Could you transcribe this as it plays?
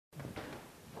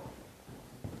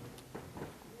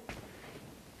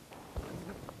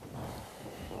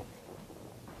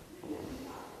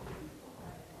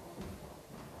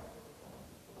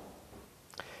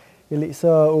Jeg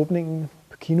læser åbningen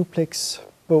på Kinoplex,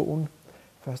 bogen,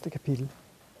 første kapitel.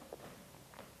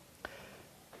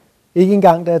 Ikke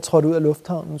engang da jeg trådte ud af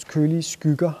lufthavnens kølige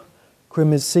skygger, kunne jeg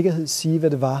med sikkerhed sige, hvad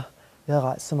det var, jeg havde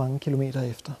rejst så mange kilometer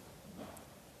efter.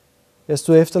 Jeg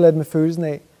stod efterladt med følelsen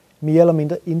af, mere eller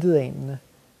mindre intetanende,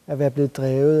 at være blevet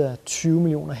drevet af 20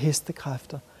 millioner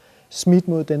hestekræfter, smidt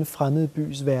mod denne fremmede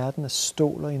bys verden af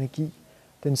stål og energi,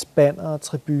 dens banner,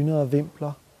 tribuner og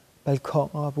vimpler,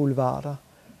 balkoner og boulevarder,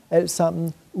 alt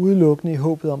sammen udelukkende i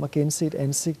håbet om at gense et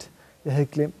ansigt, jeg havde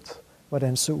glemt,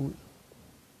 hvordan så ud.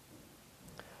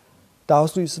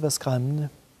 Dagslyset var skræmmende.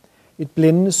 Et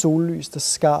blændende sollys, der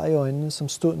skar i øjnene, som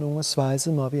stod nogen og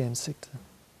svejsede mig op i ansigtet.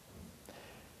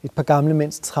 Et par gamle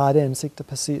mænds trætte ansigter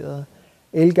passerede,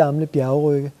 ældgamle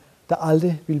bjergrygge, der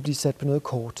aldrig ville blive sat på noget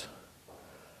kort.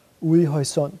 Ude i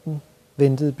horisonten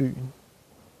ventede byen.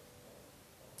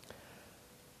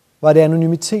 Var det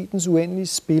anonymitetens uendelige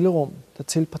spillerum, der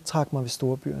tiltrak mig ved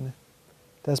storbyerne?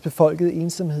 Deres befolkede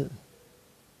ensomhed?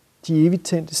 De evigt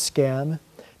tændte skærme?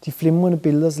 De flimrende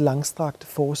billeders langstrakte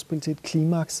forspil til et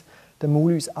klimaks, der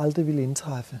muligvis aldrig ville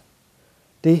indtræffe?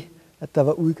 Det, at der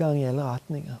var udgang i alle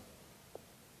retninger?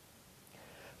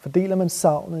 Fordeler man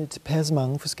savnet i tilpas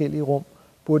mange forskellige rum,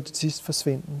 burde det sidst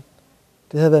forsvinde.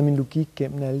 Det havde været min logik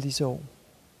gennem alle disse år.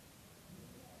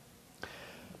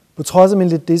 På trods af min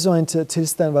lidt desorienterede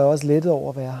tilstand, var jeg også lettet over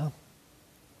at være her.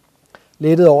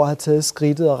 Lettet over at have taget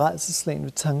skridtet og rædselsslagen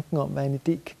ved tanken om, hvad en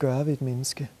idé kan gøre ved et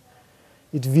menneske.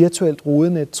 Et virtuelt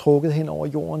rodenet trukket hen over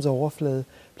jordens overflade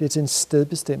bliver til en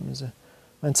stedbestemmelse.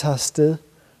 Man tager afsted,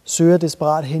 søger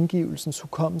desperat hengivelsens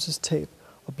hukommelsestab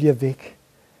og bliver væk.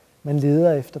 Man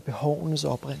leder efter behovenes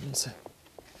oprindelse.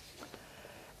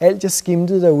 Alt jeg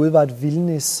skimtede derude var et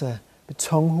vildnis af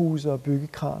betonhuse og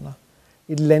byggekraner.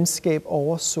 Et landskab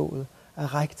oversået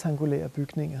af rektangulære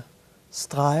bygninger.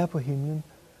 Streger på himlen,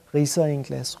 ridser i en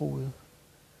glasrude.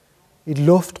 Et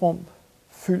luftrum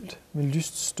fyldt med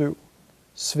lyst støv.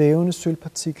 Svævende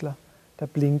sølvpartikler, der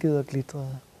blinkede og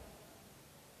glitrede.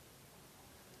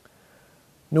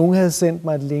 Nogen havde sendt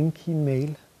mig et link i en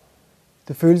mail.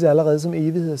 Det føltes allerede som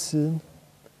evigheder siden.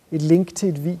 Et link til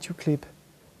et videoklip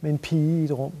med en pige i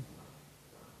et rum.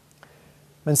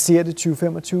 Man ser det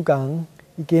 20-25 gange,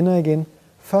 igen og igen.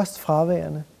 Først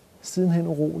fraværende, sidenhen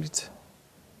uroligt.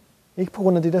 Ikke på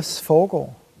grund af det, der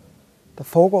foregår. Der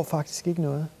foregår faktisk ikke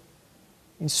noget.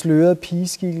 En sløret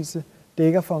pigeskikkelse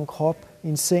dækker for en krop i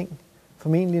en seng,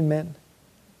 formentlig en mand.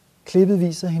 Klippet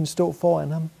viser hende stå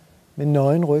foran ham, med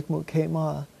nøgen ryg mod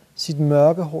kameraet, sit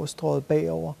mørke hår strøget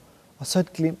bagover, og så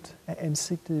et glimt af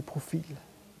ansigtet i profil.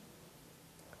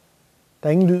 Der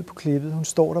er ingen lyd på klippet, hun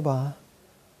står der bare,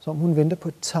 som hun venter på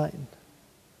et tegn.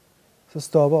 Så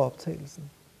stopper optagelsen.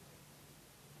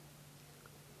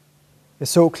 Jeg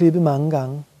så klippet mange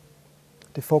gange.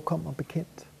 Det forekom mig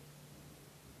bekendt.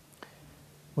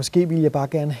 Måske ville jeg bare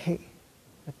gerne have,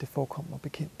 at det forekom mig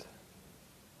bekendt.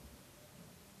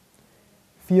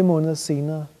 4 måneder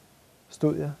senere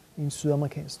stod jeg i en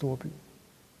sydamerikansk storby.